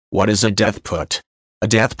What is a death put? A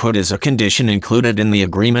death put is a condition included in the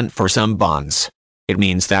agreement for some bonds. It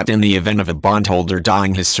means that in the event of a bondholder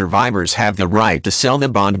dying, his survivors have the right to sell the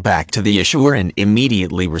bond back to the issuer and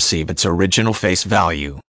immediately receive its original face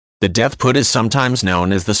value. The death put is sometimes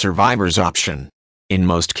known as the survivor's option. In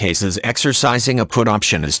most cases, exercising a put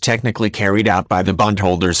option is technically carried out by the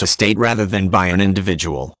bondholder's estate rather than by an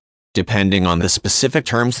individual. Depending on the specific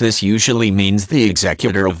terms, this usually means the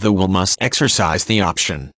executor of the will must exercise the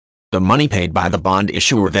option. The money paid by the bond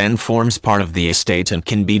issuer then forms part of the estate and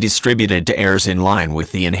can be distributed to heirs in line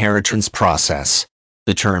with the inheritance process.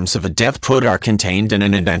 The terms of a death put are contained in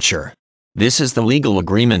an indenture. This is the legal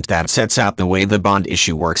agreement that sets out the way the bond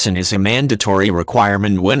issue works and is a mandatory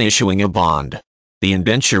requirement when issuing a bond. The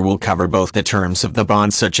indenture will cover both the terms of the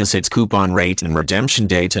bond, such as its coupon rate and redemption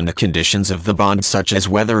date, and the conditions of the bond, such as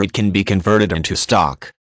whether it can be converted into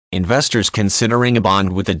stock. Investors considering a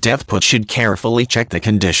bond with a death put should carefully check the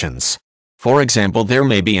conditions. For example, there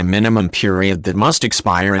may be a minimum period that must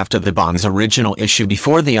expire after the bond's original issue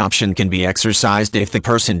before the option can be exercised. If the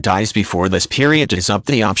person dies before this period is up,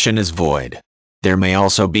 the option is void. There may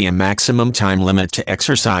also be a maximum time limit to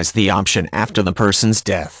exercise the option after the person's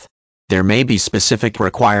death. There may be specific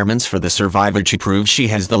requirements for the survivor to prove she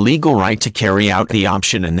has the legal right to carry out the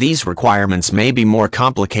option, and these requirements may be more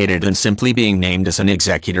complicated than simply being named as an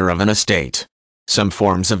executor of an estate. Some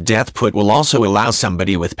forms of death put will also allow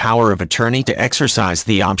somebody with power of attorney to exercise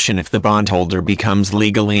the option if the bondholder becomes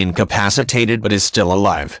legally incapacitated but is still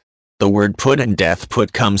alive. The word put and death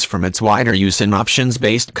put comes from its wider use in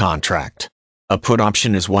options-based contract. A put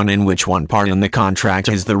option is one in which one party in the contract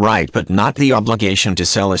has the right but not the obligation to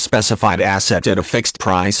sell a specified asset at a fixed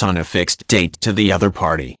price on a fixed date to the other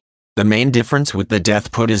party. The main difference with the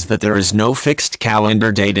death put is that there is no fixed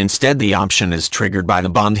calendar date. Instead, the option is triggered by the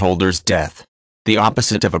bondholder's death. The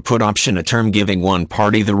opposite of a put option, a term giving one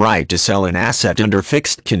party the right to sell an asset under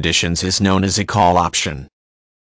fixed conditions, is known as a call option.